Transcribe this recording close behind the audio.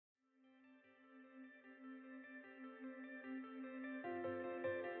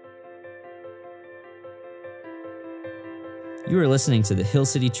You are listening to the Hill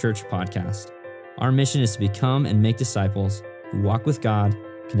City Church podcast. Our mission is to become and make disciples who walk with God,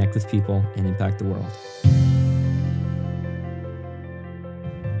 connect with people, and impact the world.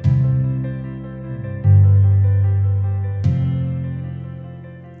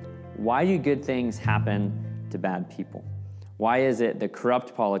 Why do good things happen to bad people? Why is it the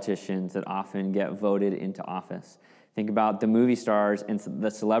corrupt politicians that often get voted into office? Think about the movie stars and the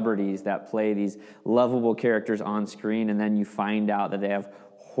celebrities that play these lovable characters on screen, and then you find out that they have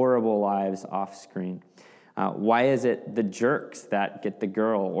horrible lives off screen. Why is it the jerks that get the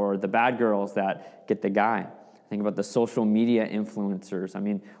girl or the bad girls that get the guy? Think about the social media influencers. I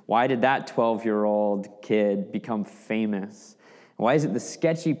mean, why did that 12-year-old kid become famous? Why is it the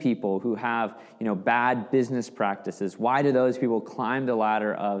sketchy people who have, bad business practices? Why do those people climb the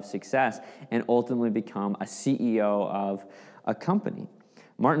ladder of success and ultimately become a CEO of a company?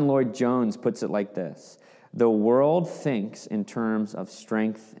 Martin Lloyd-Jones puts it like this: the world thinks in terms of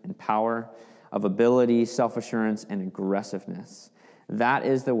strength and power, of ability, self-assurance, and aggressiveness. That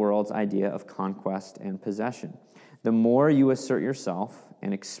is the world's idea of conquest and possession. The more you assert yourself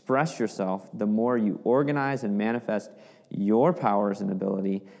and express yourself, the more you organize and manifest your powers and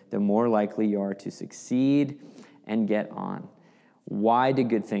ability, the more likely you are to succeed and get on. Why do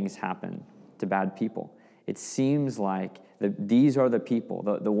good things happen to bad people? It seems like these are the people,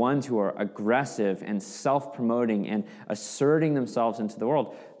 the ones who are aggressive and self-promoting and asserting themselves into the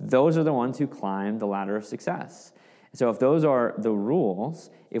world. Those are the ones who climb the ladder of success. So if those are the rules,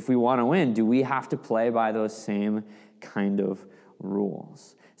 if we want to win, do we have to play by those same kind of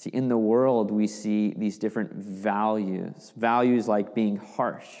rules? See, in the world, we see these different values like being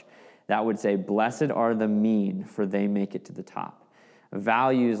harsh. That would say, blessed are the mean, for they make it to the top.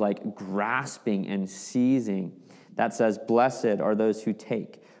 Values like grasping and seizing. That says, blessed are those who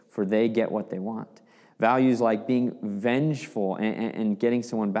take, for they get what they want. Values like being vengeful and getting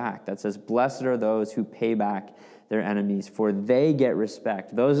someone back. That says, blessed are those who pay back their enemies, for they get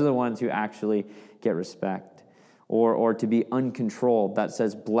respect. Those are the ones who actually get respect. Or to be uncontrolled. That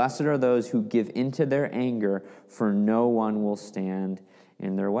says, blessed are those who give into their anger, for no one will stand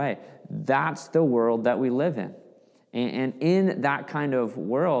in their way. That's the world that we live in. And in that kind of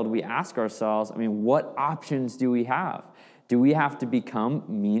world, we ask ourselves, what options do we have? Do we have to become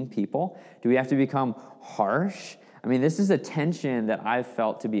mean people? Do we have to become harsh? This is a tension that I've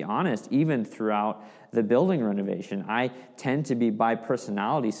felt, to be honest, even throughout the building renovation. I tend to be, by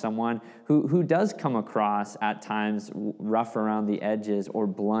personality, someone who does come across at times rough around the edges or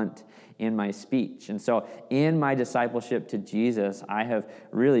blunt in my speech. And so in my discipleship to Jesus, I have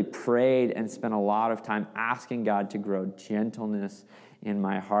really prayed and spent a lot of time asking God to grow gentleness in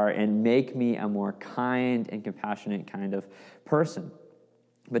my heart and make me a more kind and compassionate kind of person.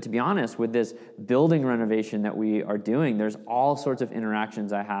 But to be honest, with this building renovation that we are doing, there's all sorts of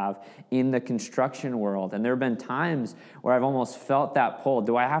interactions I have in the construction world. And there have been times where I've almost felt that pull.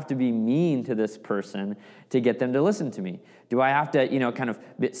 Do I have to be mean to this person to get them to listen to me? Do I have to, kind of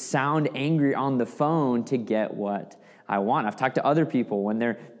sound angry on the phone to get what I want? I've talked to other people when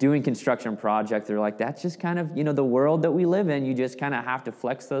they're doing construction projects. They're like, that's just kind of, the world that we live in. You just kind of have to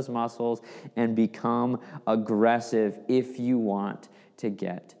flex those muscles and become aggressive if you want to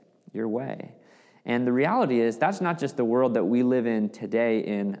get your way. And the reality is that's not just the world that we live in today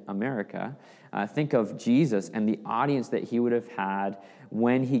in America. Think of Jesus and the audience that he would have had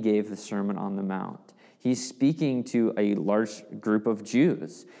when he gave the Sermon on the Mount. He's speaking to a large group of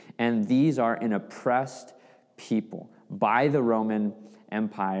Jews, and these are an oppressed people by the Roman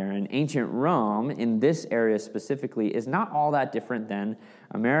Empire. And ancient Rome, in this area specifically, is not all that different than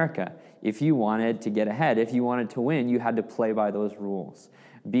America. If you wanted to get ahead, if you wanted to win, you had to play by those rules.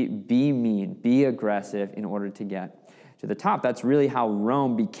 Be mean, be aggressive in order to get to the top. That's really how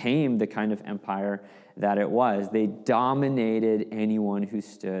Rome became the kind of empire that it was. They dominated anyone who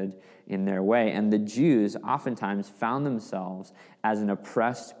stood in their way. And the Jews oftentimes found themselves as an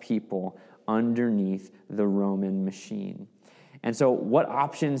oppressed people underneath the Roman machine. And so what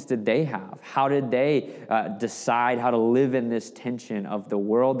options did they have? How did they decide how to live in this tension of the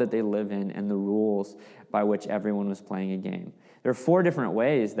world that they live in and the rules by which everyone was playing a game? There are 4 different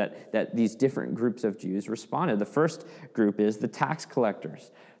ways that these different groups of Jews responded. The first group is the tax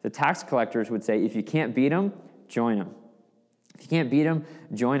collectors. The tax collectors would say, if you can't beat them, join them. If you can't beat them,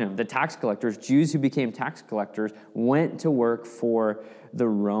 join them. The tax collectors, Jews who became tax collectors, went to work for the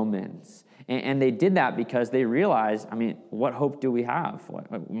Romans. And they did that because they realized, what hope do we have? We're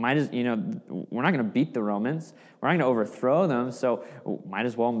not going to beat the Romans. We're not going to overthrow them, so might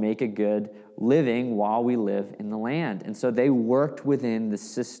as well make a good living while we live in the land. And so they worked within the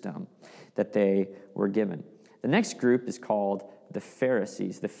system that they were given. The next group is called the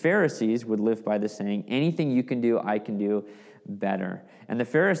Pharisees. The Pharisees would live by the saying, anything you can do, I can do better. And the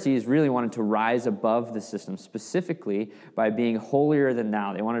Pharisees really wanted to rise above the system, specifically by being holier than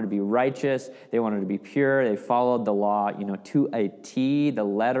thou. They wanted to be righteous. They wanted to be pure. They followed the law, to a T, the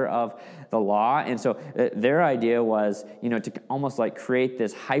letter of the law. And so their idea was, to almost like create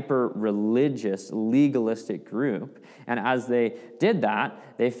this hyper-religious, legalistic group. And as they did that,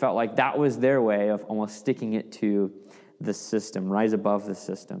 they felt like that was their way of almost sticking it to the system, rise above the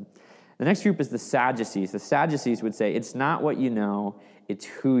system. The next group is the Sadducees. The Sadducees would say, it's not what you know, it's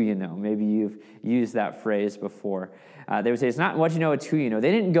who you know. Maybe you've used that phrase before. They would say, it's not what you know, it's who you know.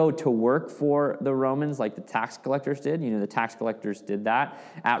 They didn't go to work for the Romans like the tax collectors did. The tax collectors did that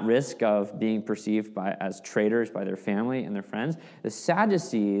at risk of being perceived as traitors by their family and their friends. The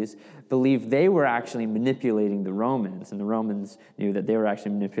Sadducees believed they were actually manipulating the Romans, and the Romans knew that they were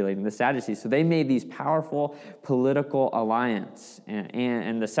actually manipulating the Sadducees. So they made these powerful political alliance,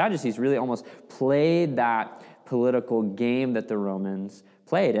 and the Sadducees really almost played that political game that the Romans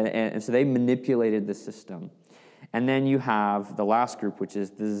played, and so they manipulated the system. And then you have the last group, which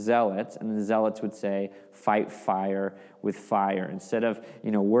is the Zealots, and the Zealots would say, fight fire with fire. Instead of,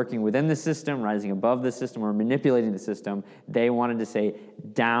 working within the system, rising above the system, or manipulating the system, they wanted to say,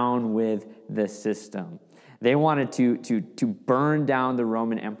 down with the system. They wanted to burn down the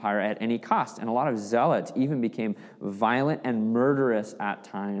Roman Empire at any cost. And a lot of Zealots even became violent and murderous at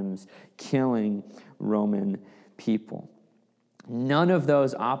times, killing Roman people. None of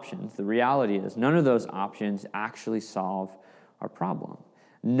those options, the reality is, none of those options actually solve our problem.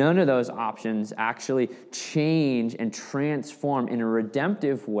 None of those options actually change and transform in a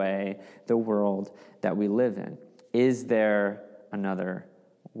redemptive way the world that we live in. Is there another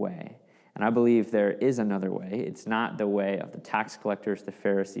way? And I believe there is another way. It's not the way of the tax collectors, the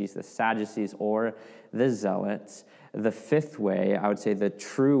Pharisees, the Sadducees, or the Zealots. The fifth way, I would say the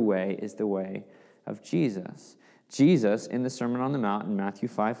true way, is the way of Jesus. Jesus, in the Sermon on the Mount in Matthew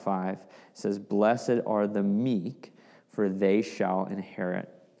 5:5, says, blessed are the meek, for they shall inherit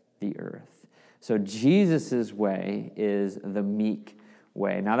the earth. So Jesus' way is the meek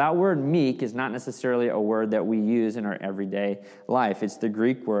way. Now that word meek is not necessarily a word that we use in our everyday life. It's the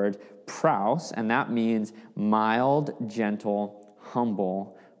Greek word praus, and that means mild, gentle,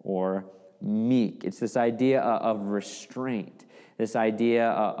 humble, or meek. It's this idea of restraint. This idea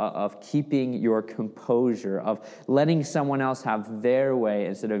of keeping your composure, of letting someone else have their way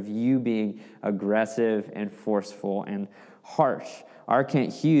instead of you being aggressive and forceful and harsh. R.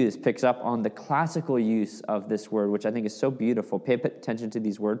 Kent Hughes picks up on the classical use of this word, which I think is so beautiful. Pay attention to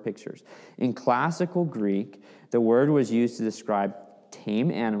these word pictures. In classical Greek, the word was used to describe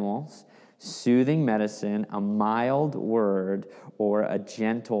tame animals, soothing medicine, a mild word, or a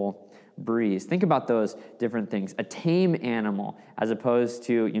gentle breeze. Think about those different things. A tame animal, as opposed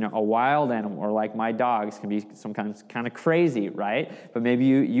to, a wild animal, or like my dogs can be sometimes kind of crazy, right? But maybe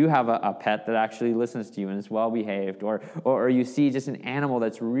you have a pet that actually listens to you and is well behaved, or you see just an animal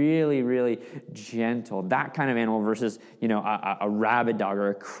that's really, really gentle. That kind of animal versus, a rabid dog or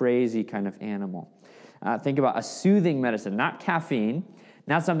a crazy kind of animal. Think about a soothing medicine, not caffeine,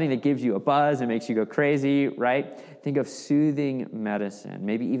 not something that gives you a buzz and makes you go crazy, right? Think of soothing medicine,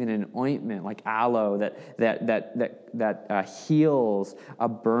 maybe even an ointment like aloe that heals a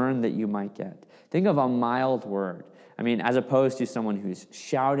burn that you might get. Think of a mild word. As opposed to someone who's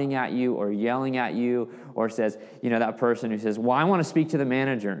shouting at you or yelling at you, or says, that person who says, well, I want to speak to the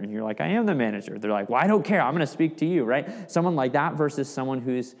manager. And you're like, I am the manager. They're like, well, I don't care. I'm going to speak to you, right? Someone like that versus someone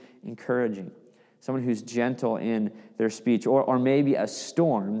who's encouraging. Someone who's gentle in their speech, or maybe a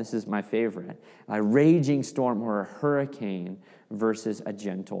storm. This is my favorite. A raging storm or a hurricane versus a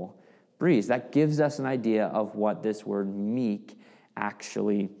gentle breeze. That gives us an idea of what this word meek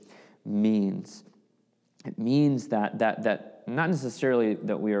actually means. It means that not necessarily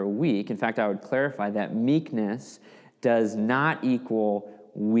that we are weak. In fact, I would clarify that meekness does not equal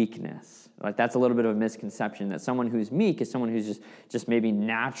weakness. Like, that's a little bit of a misconception, that someone who's meek is someone who's just maybe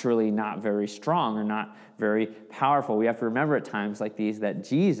naturally not very strong or not very powerful. We have to remember at times like these that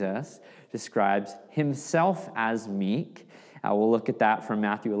Jesus describes himself as meek. We'll look at that from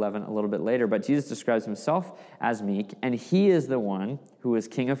Matthew 11 a little bit later, but Jesus describes himself as meek, and he is the one who is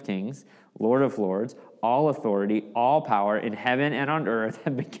King of Kings, Lord of Lords. All authority, all power in heaven and on earth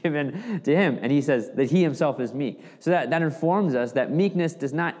have been given to him. And he says that he himself is meek. So that informs us that meekness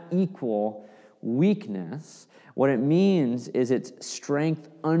does not equal weakness. What it means is it's strength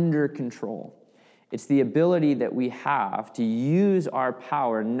under control. It's the ability that we have to use our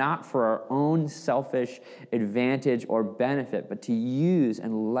power not for our own selfish advantage or benefit, but to use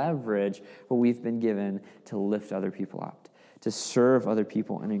and leverage what we've been given to lift other people up, to serve other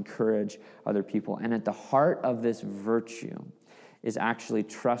people and encourage other people. And at the heart of this virtue is actually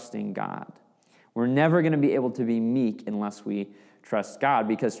trusting God. We're never going to be able to be meek unless we trust God,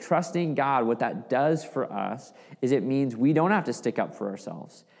 because trusting God, what that does for us is it means we don't have to stick up for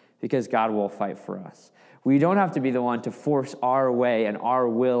ourselves, because God will fight for us. We don't have to be the one to force our way and our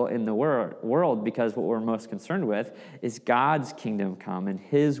will in the world, because what we're most concerned with is God's kingdom come and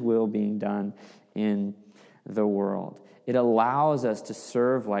his will being done in the world. It allows us to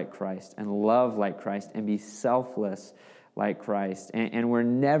serve like Christ and love like Christ and be selfless like Christ. And we're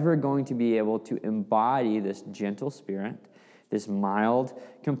never going to be able to embody this gentle spirit, this mild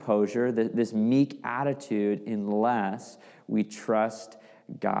composure, this meek attitude, unless we trust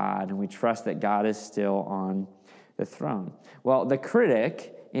God and we trust that God is still on the throne. Well, the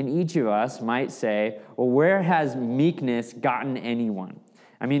critic in each of us might say, well, where has meekness gotten anyone?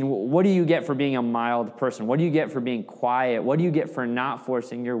 I mean, what do you get for being a mild person? What do you get for being quiet? What do you get for not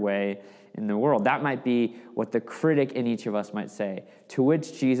forcing your way in the world? That might be what the critic in each of us might say, to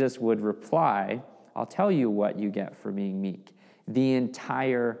which Jesus would reply, I'll tell you what you get for being meek. The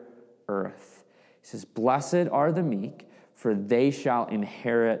entire earth. He says, blessed are the meek, for they shall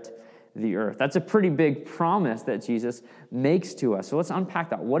inherit the earth. That's a pretty big promise that Jesus makes to us. So let's unpack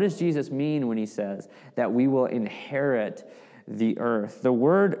that. What does Jesus mean when he says that we will inherit the earth? The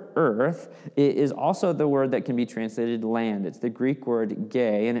word earth is also the word that can be translated land. It's the Greek word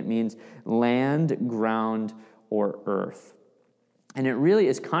gay, and it means land, ground, or earth. And it really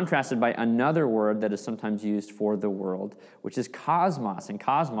is contrasted by another word that is sometimes used for the world, which is cosmos. And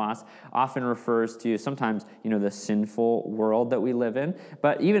cosmos often refers to sometimes, the sinful world that we live in,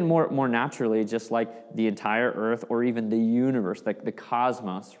 but even more naturally, just like the entire earth or even the universe, like the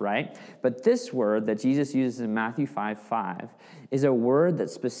cosmos, right? But this word that Jesus uses in Matthew 5:5 is a word that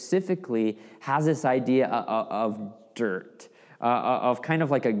specifically has this idea of dirt. Of kind of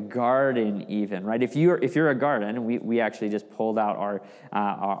like a garden even, right? If you're a garden, we actually just pulled out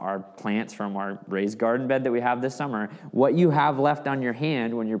our plants from our raised garden bed that we have this summer. What you have left on your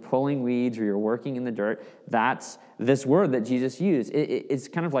hand when you're pulling weeds or you're working in the dirt, that's this word that Jesus used. It's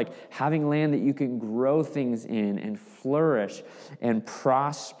kind of like having land that you can grow things in and flourish and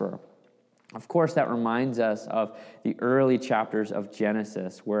prosper. Of course, that reminds us of the early chapters of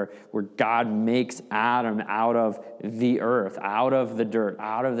Genesis where God makes Adam out of the earth, out of the dirt,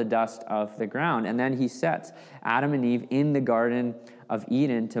 out of the dust of the ground. And then he sets Adam and Eve in the Garden of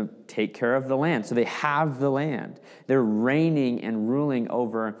Eden to take care of the land. So they have the land. They're reigning and ruling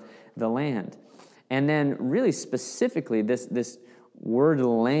over the land. And then really specifically, this word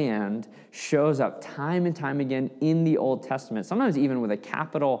land shows up time and time again in the Old Testament, sometimes even with a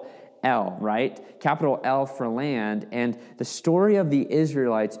capital L, right? Capital L for land. And the story of the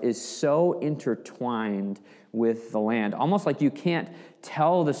Israelites is so intertwined with the land, almost like you can't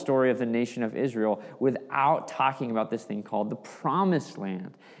tell the story of the nation of Israel without talking about this thing called the Promised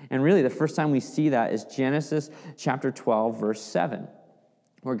Land. And really, the first time we see that is Genesis chapter 12, verse 7,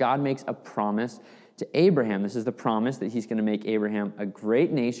 where God makes a promise to Abraham. This is the promise that he's going to make Abraham a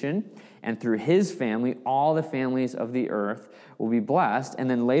great nation, and through his family, all the families of the earth will be blessed. And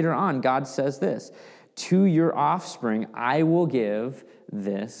then later on, God says this, to your offspring, I will give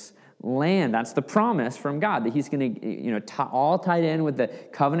this land. That's the promise from God, that he's going to, all tied in with the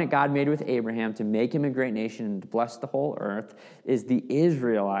covenant God made with Abraham to make him a great nation and to bless the whole earth, is the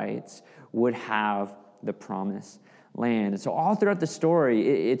Israelites would have the promise land. And so all throughout the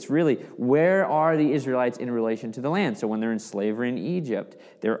story, it's really, where are the Israelites in relation to the land? So when they're in slavery in Egypt,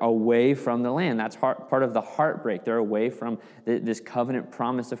 they're away from the land. That's part of the heartbreak. They're away from this covenant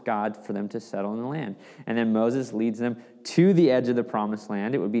promise of God for them to settle in the land. And then Moses leads them to the edge of the promised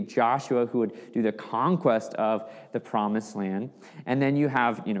land. It would be Joshua who would do the conquest of the promised land. And then you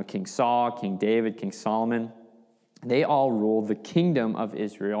have, King Saul, King David, King Solomon. They all rule the kingdom of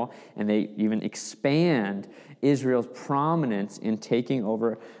Israel, and they even expand Israel's prominence in taking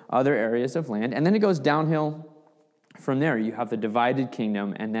over other areas of land. And then it goes downhill from there. You have the divided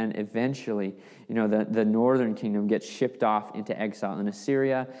kingdom, and then eventually, the northern kingdom gets shipped off into exile in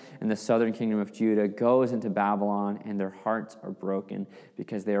Assyria, and the southern kingdom of Judah goes into Babylon, and their hearts are broken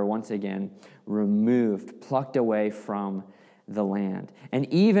because they are once again removed, plucked away from the land. And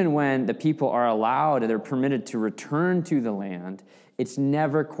even when the people are allowed, they're permitted to return to the land, it's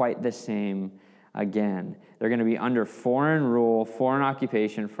never quite the same again. They're going to be under foreign rule, foreign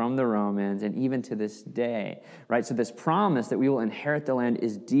occupation from the Romans, and even to this day, right? So this promise that we will inherit the land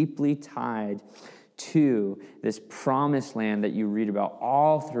is deeply tied to this promised land that you read about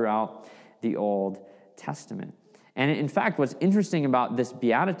all throughout the Old Testament. And in fact, what's interesting about this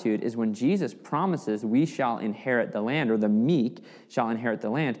beatitude is when Jesus promises we shall inherit the land, or the meek shall inherit the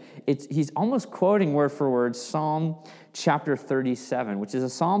land, he's almost quoting word for word Psalm chapter 37, which is a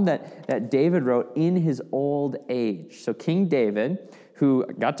psalm that David wrote in his old age. So King David, who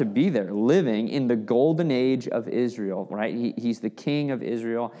got to be there living in the golden age of Israel, right? He's the king of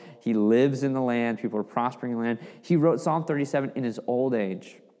Israel. He lives in the land. People are prospering in the land. He wrote Psalm 37 in his old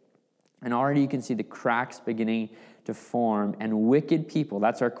age. And already you can see the cracks beginning to form, and wicked people.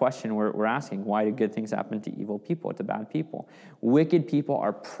 That's our question we're asking. Why do good things happen to evil people, to bad people? Wicked people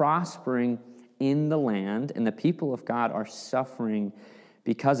are prospering in the land, and the people of God are suffering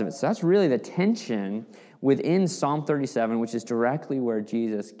because of it. So that's really the tension within Psalm 37, which is directly where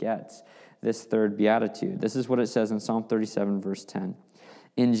Jesus gets this third beatitude. This is what it says in Psalm 37, verse 10.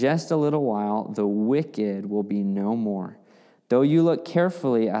 In just a little while, the wicked will be no more. Though you look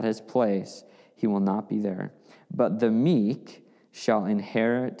carefully at his place, he will not be there. But the meek shall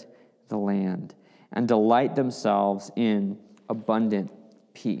inherit the land and delight themselves in abundant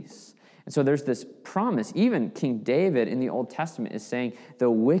peace. And so there's this promise. Even King David in the Old Testament is saying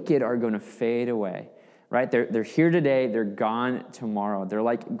the wicked are going to fade away, right? They're here today, they're gone tomorrow. They're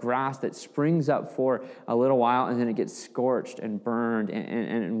like grass that springs up for a little while and then it gets scorched and burned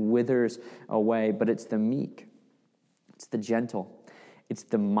and withers away. But it's the meek. It's the gentle, it's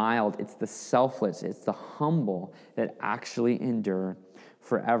the mild, it's the selfless, it's the humble that actually endure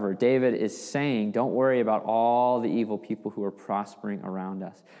forever. David is saying, don't worry about all the evil people who are prospering around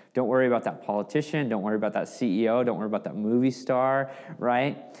us. Don't worry about that politician. Don't worry about that CEO. Don't worry about that movie star,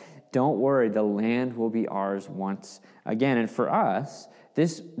 right? Don't worry, the land will be ours once again. And for us,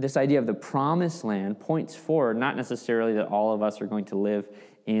 this idea of the promised land points forward, not necessarily that all of us are going to live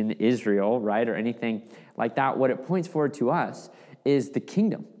in Israel, right, or anything like that. What it points forward to us is the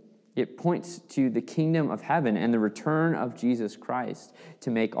kingdom. It points to the kingdom of heaven and the return of Jesus Christ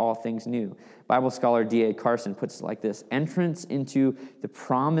to make all things new. Bible scholar D.A. Carson puts it like this: entrance into the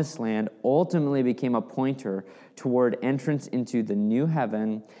promised land ultimately became a pointer toward entrance into the new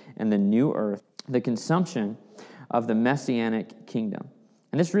heaven and the new earth, the consumption of the messianic kingdom.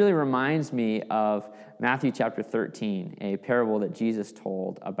 And this really reminds me of Matthew chapter 13, a parable that Jesus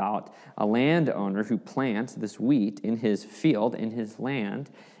told about a landowner who plants this wheat in his field, in his land,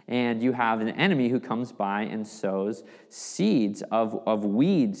 and you have an enemy who comes by and sows seeds of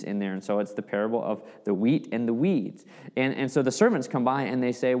weeds in there. And so it's the parable of the wheat and the weeds. And so the servants come by and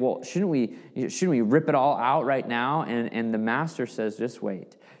they say, well, shouldn't we rip it all out right now? And the master says, just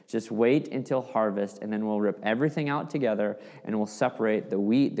wait. Just wait until harvest, and then we'll rip everything out together, and we'll separate the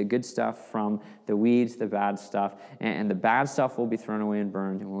wheat, the good stuff, from the weeds, the bad stuff. And the bad stuff will be thrown away and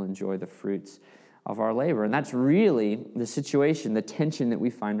burned, and we'll enjoy the fruits of our labor. And that's really the situation, the tension that we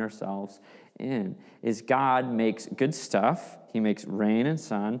find ourselves in, is God makes good stuff. He makes rain and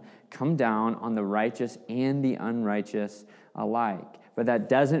sun come down on the righteous and the unrighteous alike. But that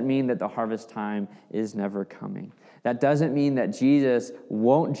doesn't mean that the harvest time is never coming. That doesn't mean that Jesus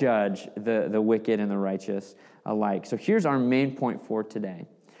won't judge the wicked and the righteous alike. So here's our main point for today.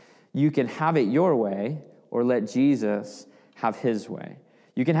 You can have it your way, or let Jesus have his way.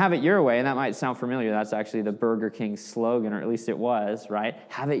 You can have it your way, and that might sound familiar. That's actually the Burger King slogan, or at least it was, right?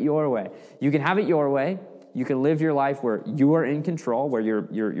 Have it your way. You can have it your way. You can live your life where you are in control, where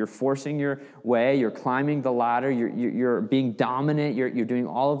you're forcing your way, you're climbing the ladder, you're being dominant, you're doing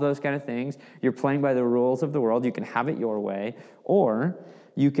all of those kind of things. You're playing by the rules of the world. You can have it your way, or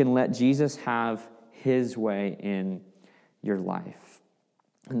you can let Jesus have his way in your life.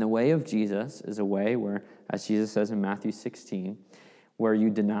 And the way of Jesus is a way where, as Jesus says in Matthew 16, where you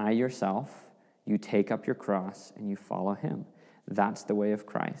deny yourself, you take up your cross, and you follow him. That's the way of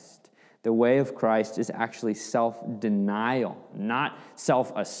Christ. The way of Christ is actually self-denial, not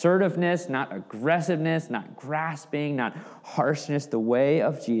self-assertiveness, not aggressiveness, not grasping, not harshness. The way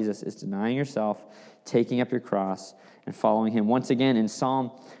of Jesus is denying yourself, taking up your cross, and following him. Once again, in Psalm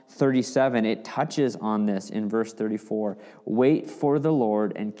 37, it touches on this in verse 34. Wait for the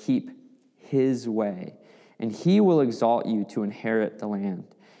Lord and keep his way, and he will exalt you to inherit the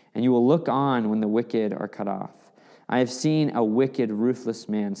land, and you will look on when the wicked are cut off. I have seen a wicked, ruthless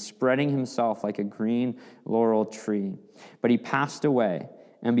man spreading himself like a green laurel tree. But he passed away,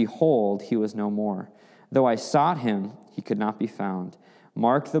 and behold, he was no more. Though I sought him, he could not be found.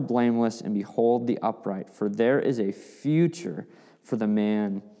 Mark the blameless, and behold the upright, for there is a future for the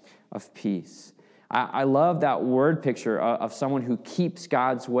man of peace. I love that word picture of someone who keeps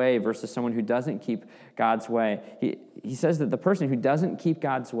God's way versus someone who doesn't keep God's way. He says that the person who doesn't keep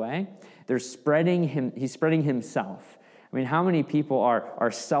God's way, He's spreading himself. I mean, how many people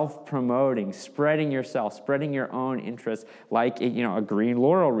are self-promoting, spreading yourself, spreading your own interests, like a green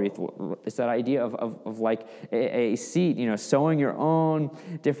laurel wreath? It's that idea of like a seed, sowing your own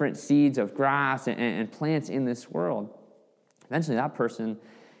different seeds of grass and plants in this world. Eventually, that person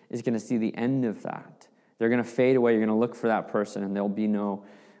is going to see the end of that. They're going to fade away. You're going to look for that person, and there'll be no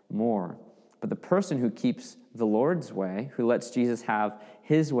more. But the person who keeps the Lord's way, who lets Jesus have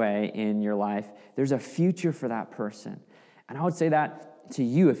his way in your life, there's a future for that person. And I would say that to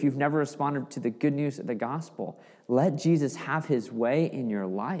you, if you've never responded to the good news of the gospel, let Jesus have his way in your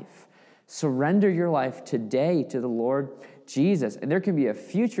life. Surrender your life today to the Lord Jesus, and there can be a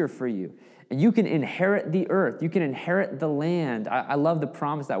future for you. And you can inherit the earth. You can inherit the land. I love the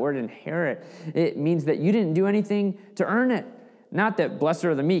promise, that word inherit. It means that you didn't do anything to earn it. Not that blessed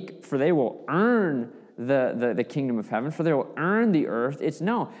are the meek, for they will earn the kingdom of heaven, for they will earn the earth. It's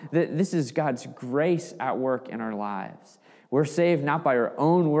no, that this is God's grace at work in our lives. We're saved not by our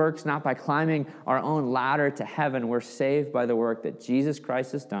own works, not by climbing our own ladder to heaven. We're saved by the work that Jesus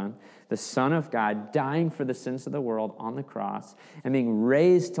Christ has done, the Son of God, dying for the sins of the world on the cross and being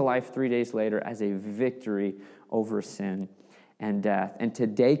raised to life 3 days later as a victory over sin and death. And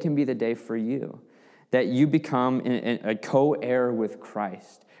today can be the day for you that you become a co-heir with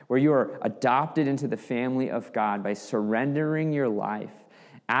Christ, where you are adopted into the family of God by surrendering your life.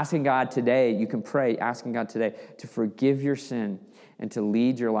 Asking God today, you can pray, asking God today to forgive your sin and to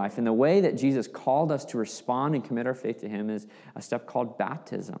lead your life. And the way that Jesus called us to respond and commit our faith to him is a step called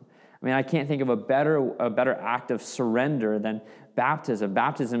baptism. I mean, I can't think of a better act of surrender than baptism.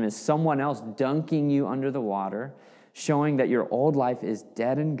 Baptism is someone else dunking you under the water, showing that your old life is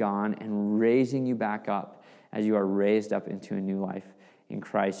dead and gone, and raising you back up as you are raised up into a new life in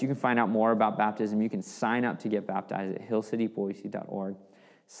Christ. You can find out more about baptism. You can sign up to get baptized at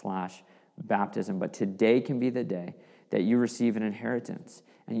hillcityboise.org/baptism. But today can be the day that you receive an inheritance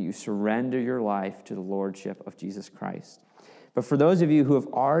and you surrender your life to the lordship of Jesus Christ. But for those of you who have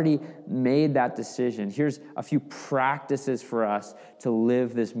already made that decision, here's a few practices for us to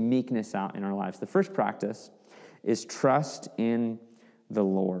live this meekness out in our lives. The first practice is trust in the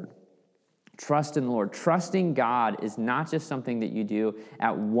Lord. Trust in the Lord. Trusting God is not just something that you do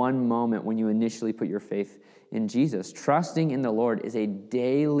at one moment when you initially put your faith in Jesus. Trusting in the Lord is a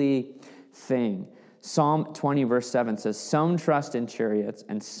daily thing. Psalm 20, verse 7 says, "Some trust in chariots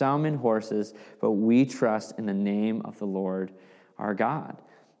and some in horses, but we trust in the name of the Lord our God."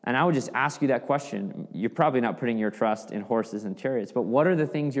 And I would just ask you that question. You're probably not putting your trust in horses and chariots, but what are the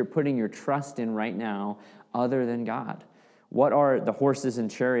things you're putting your trust in right now other than God? What are the horses and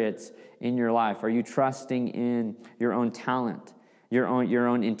chariots in your life? Are you trusting in your own talent, your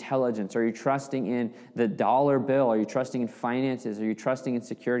own intelligence? Are you trusting in the dollar bill? Are you trusting in finances? Are you trusting in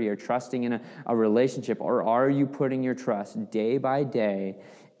security? Are you trusting in a relationship? Or are you putting your trust day by day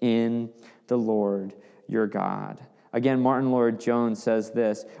in the Lord your God? Again, Martin Lloyd-Jones says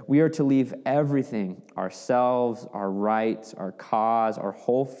this: "We are to leave everything, ourselves, our rights, our cause, our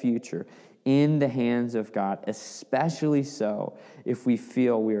whole future, in the hands of God, especially so if we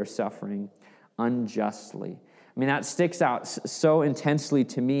feel we are suffering unjustly." I mean, that sticks out so intensely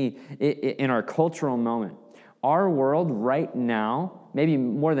to me in our cultural moment. Our world right now, maybe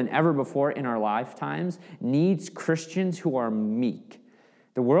more than ever before in our lifetimes, needs Christians who are meek.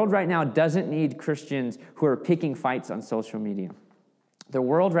 The world right now doesn't need Christians who are picking fights on social media. The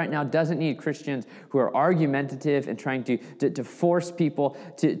world right now doesn't need Christians who are argumentative and trying to force people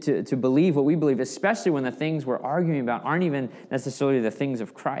to believe what we believe, especially when the things we're arguing about aren't even necessarily the things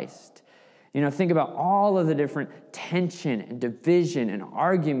of Christ. Think about all of the different tension and division and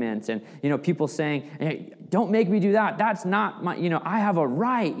arguments and, people saying, "Hey, don't make me do that. That's not my, I have a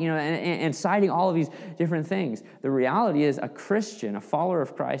right," and citing all of these different things. The reality is a Christian, a follower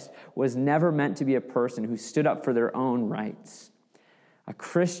of Christ, was never meant to be a person who stood up for their own rights. A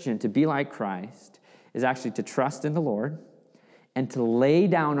Christian, to be like Christ, is actually to trust in the Lord and to lay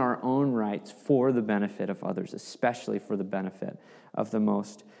down our own rights for the benefit of others, especially for the benefit of the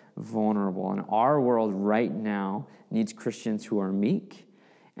most vulnerable. And our world right now needs Christians who are meek.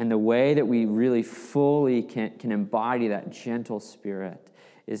 And the way that we really fully can embody that gentle spirit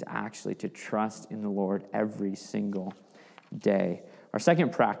is actually to trust in the Lord every single day. Our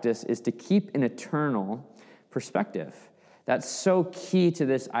second practice is to keep an eternal perspective. That's so key to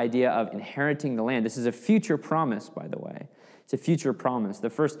this idea of inheriting the land. This is a future promise, by the way. It's a future promise.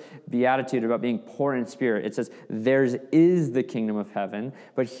 The first beatitude about being poor in spirit, it says, "Theirs is the kingdom of heaven."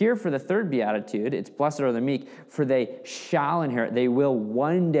 But here for the third beatitude, it's "Blessed are the meek, for they shall inherit." They will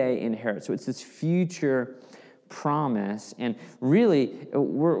one day inherit. So it's this future promise. And really,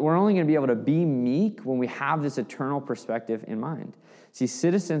 we're only going to be able to be meek when we have this eternal perspective in mind. See,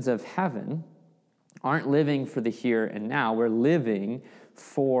 citizens of heaven aren't living for the here and now. We're living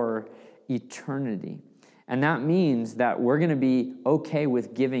for eternity. And that means that we're going to be okay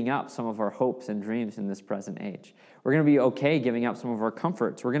with giving up some of our hopes and dreams in this present age. We're going to be okay giving up some of our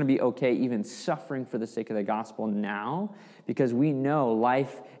comforts. We're going to be okay even suffering for the sake of the gospel now, because we know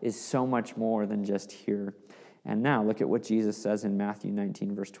life is so much more than just here and now. Look at what Jesus says in Matthew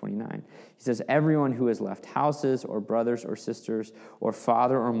 19, verse 29. He says, everyone who has left houses or brothers or sisters or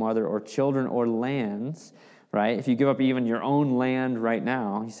father or mother or children or lands, right? If you give up even your own land right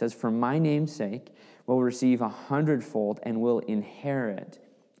now, he says, for my name's sake, will receive 100-fold and will inherit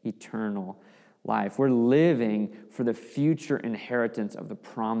eternal life. We're living for the future inheritance of the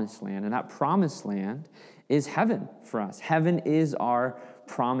promised land. And that promised land is heaven for us. Heaven is our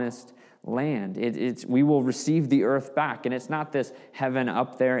promised land. We will receive the earth back. And it's not this heaven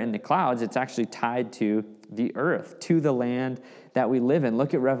up there in the clouds. It's actually tied to the earth, to the land that we live in.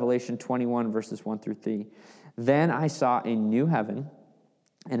 Look at Revelation 21, verses 1 through 3. Then I saw a new heaven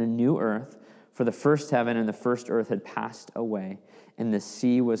and a new earth, for the first heaven and the first earth had passed away, and the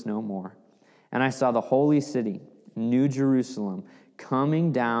sea was no more. And I saw the holy city, New Jerusalem,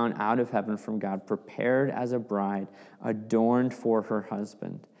 coming down out of heaven from God, prepared as a bride, adorned for her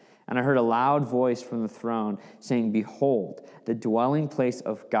husband. And I heard a loud voice from the throne saying, behold, the dwelling place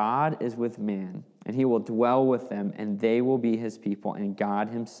of God is with man, and he will dwell with them, and they will be his people, and God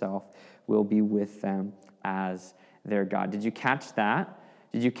himself will be with them as their God. Did you catch that?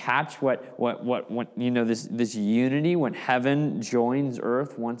 Did you catch what this unity when heaven joins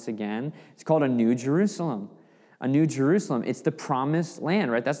earth once again? It's called a New Jerusalem. A New Jerusalem. It's the promised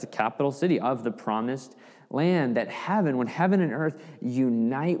land, right? That's the capital city of the promised land. That heaven, when heaven and earth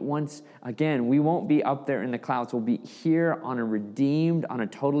unite once again, we won't be up there in the clouds. We'll be here on a redeemed, on a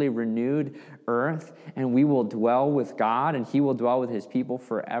totally renewed earth, and we will dwell with God, and he will dwell with his people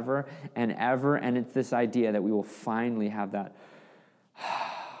forever and ever. And it's this idea that we will finally have that.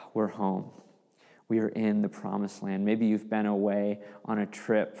 We're home. We are in the promised land. Maybe you've been away on a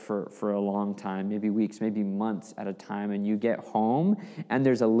trip for a long time, maybe weeks, maybe months at a time, and you get home, and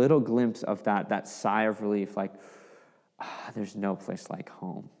there's a little glimpse of that sigh of relief, like, there's no place like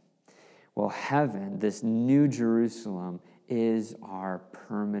home. Well, heaven, this New Jerusalem, is our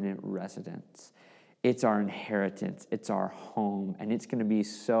permanent residence. It's our inheritance. It's our home. And it's going to be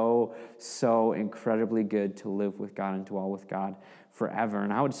so, so incredibly good to live with God and dwell with God forever.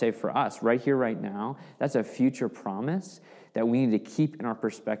 And I would say for us, right here, right now, that's a future promise that we need to keep in our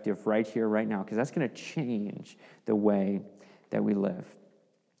perspective right here, right now, because that's going to change the way that we live.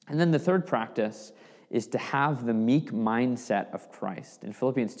 And then the third practice is to have the meek mindset of Christ. In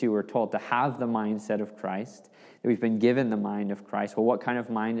Philippians 2, we're told to have the mindset of Christ, that we've been given the mind of Christ. Well, what kind of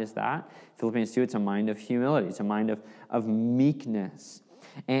mind is that? Philippians 2, it's a mind of humility. It's a mind of meekness.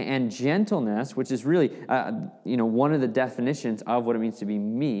 And gentleness, which is really one of the definitions of what it means to be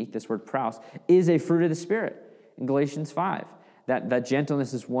meek, this word praus, is a fruit of the Spirit in Galatians 5. That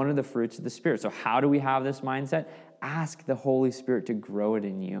gentleness is one of the fruits of the Spirit. So how do we have this mindset? Ask the Holy Spirit to grow it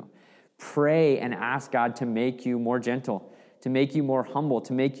in you. Pray and ask God to make you more gentle, to make you more humble,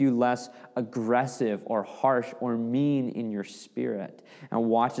 to make you less aggressive or harsh or mean in your spirit. And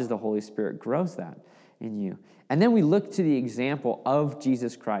watch as the Holy Spirit grows that in you. And then we look to the example of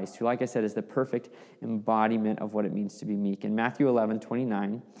Jesus Christ, who, like I said, is the perfect embodiment of what it means to be meek. In Matthew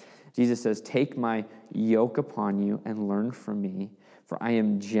 11:29, Jesus says, take my yoke upon you and learn from me, for I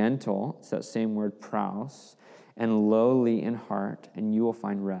am gentle, it's that same word, praus, and lowly in heart, and you will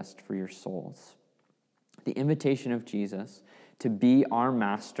find rest for your souls. The invitation of Jesus to be our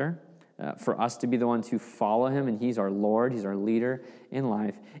master, for us to be the ones who follow him, and he's our Lord, he's our leader in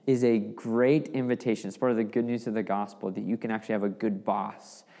life, is a great invitation. It's part of the good news of the gospel that you can actually have a good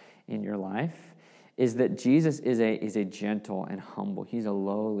boss in your life, is that Jesus is a gentle and humble. He's a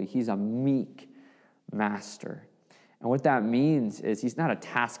lowly, he's a meek master. And what that means is he's not a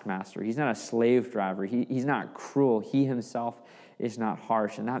taskmaster. He's not a slave driver. He's not cruel. He himself is not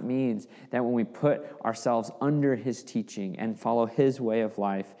harsh. And that means that when we put ourselves under his teaching and follow his way of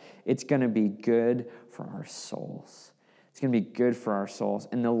life, it's going to be good for our souls. It's going to be good for our souls.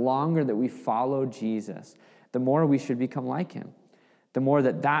 And the longer that we follow Jesus, the more we should become like him. The more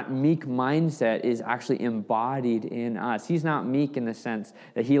that meek mindset is actually embodied in us. He's not meek in the sense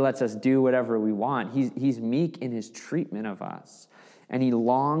that he lets us do whatever we want. He's meek in his treatment of us. And he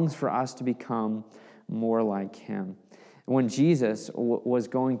longs for us to become more like him. When Jesus was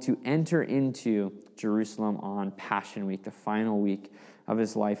going to enter into Jerusalem on Passion Week, the final week of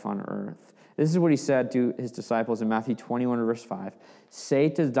his life on earth, This is what he said to his disciples in Matthew 21, verse 5. Say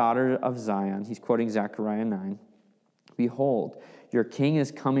to the daughter of Zion, he's quoting Zechariah 9, behold, your king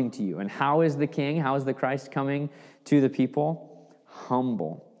is coming to you. And how is the king, how is the Christ coming to the people?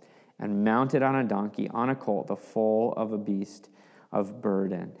 Humble and mounted on a donkey, on a colt, the foal of a beast of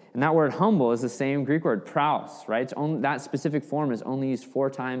burden. And that word humble is the same Greek word, praus, right? That specific form is only used 4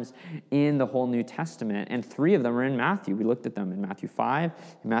 times in the whole New Testament, and 3 of them are in Matthew. We looked at them in Matthew 5,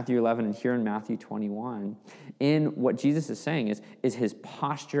 in Matthew 11, and here in Matthew 21. In what Jesus is saying is his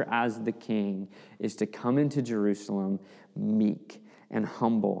posture as the king is to come into Jerusalem meek and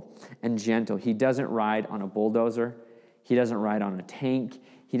humble and gentle. He doesn't ride on a bulldozer. He doesn't ride on a tank.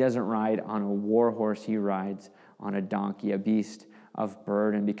 He doesn't ride on a war horse. He rides on a donkey, a beast of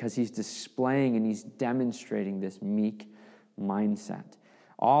burden, because he's displaying and he's demonstrating this meek mindset.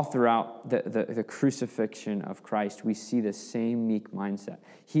 All throughout the crucifixion of Christ, we see the same meek mindset.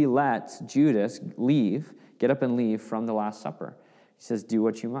 He lets Judas get up and leave from the Last Supper. He says, do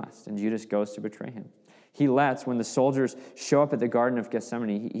what you must, and Judas goes to betray him. He lets, when the soldiers show up at the Garden of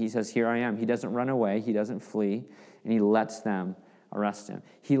Gethsemane, he says, here I am. He doesn't run away, he doesn't flee, and he lets them arrest him.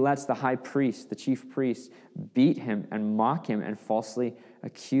 He lets the high priest, the chief priest, beat him and mock him and falsely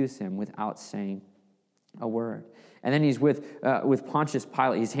accuse him without saying a word. And then he's with Pontius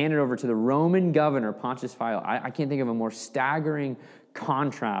Pilate. He's handed over to the Roman governor, Pontius Pilate. I can't think of a more staggering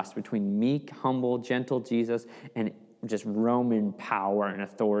contrast between meek, humble, gentle Jesus and just Roman power and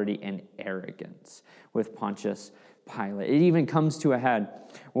authority and arrogance with Pontius Pilate. It even comes to a head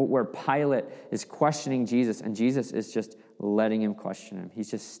where Pilate is questioning Jesus, and Jesus is just letting him question him. He's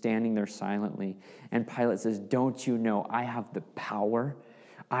just standing there silently. And Pilate says, don't you know I have the power?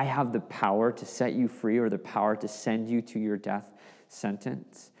 I have the power to set you free, or the power to send you to your death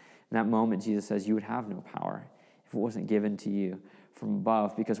sentence. In that moment, Jesus says, you would have no power if it wasn't given to you from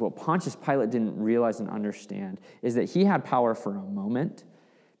above. Because what Pontius Pilate didn't realize and understand is that he had power for a moment,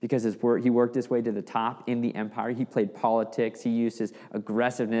 because he worked his way to the top in the empire. He played politics. He used his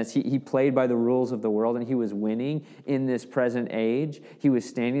aggressiveness. He played by the rules of the world, and he was winning in this present age. He was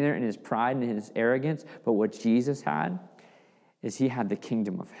standing there in his pride and in his arrogance. But what Jesus had is he had the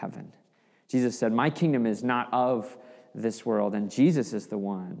kingdom of heaven. Jesus said, my kingdom is not of this world, and Jesus is the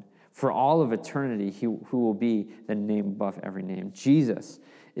one for all of eternity who will be the name above every name. Jesus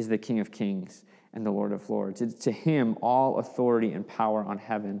is the King of kings and the Lord of lords. To him, all authority and power on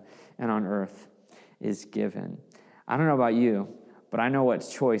heaven and on earth is given. I don't know about you, but I know what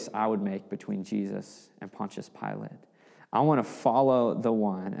choice I would make between Jesus and Pontius Pilate. I want to follow the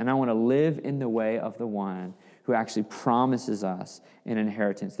one, and I want to live in the way of the one who actually promises us an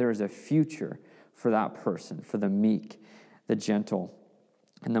inheritance. There is a future for that person, for the meek, the gentle,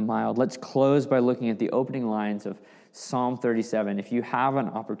 and the mild. Let's close by looking at the opening lines of Psalm 37. If you have an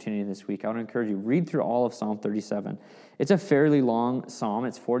opportunity this week, I would encourage you, read through all of Psalm 37. It's a fairly long psalm.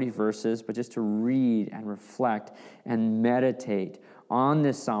 It's 40 verses, but just to read and reflect and meditate on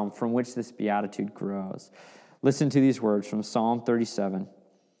this psalm from which this beatitude grows. Listen to these words from Psalm 37,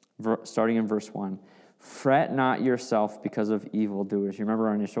 starting in verse 1. Fret not yourself because of evildoers. You remember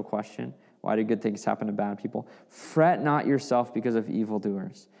our initial question? Why do good things happen to bad people? Fret not yourself because of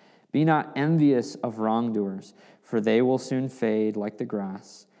evildoers. Be not envious of wrongdoers, for they will soon fade like the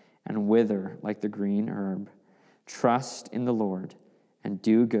grass and wither like the green herb. Trust in the Lord and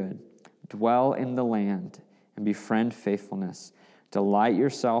do good. Dwell in the land and befriend faithfulness. Delight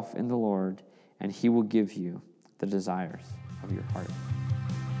yourself in the Lord, and he will give you the desires of your heart.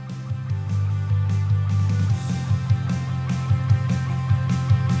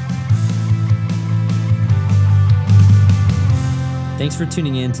 Thanks for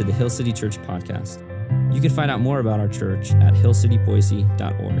tuning in to the Hill City Church podcast. You can find out more about our church at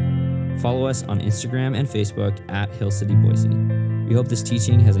hillcityboise.org. Follow us on Instagram and Facebook at Hill City Boise. We hope this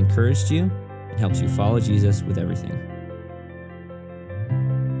teaching has encouraged you and helps you follow Jesus with everything.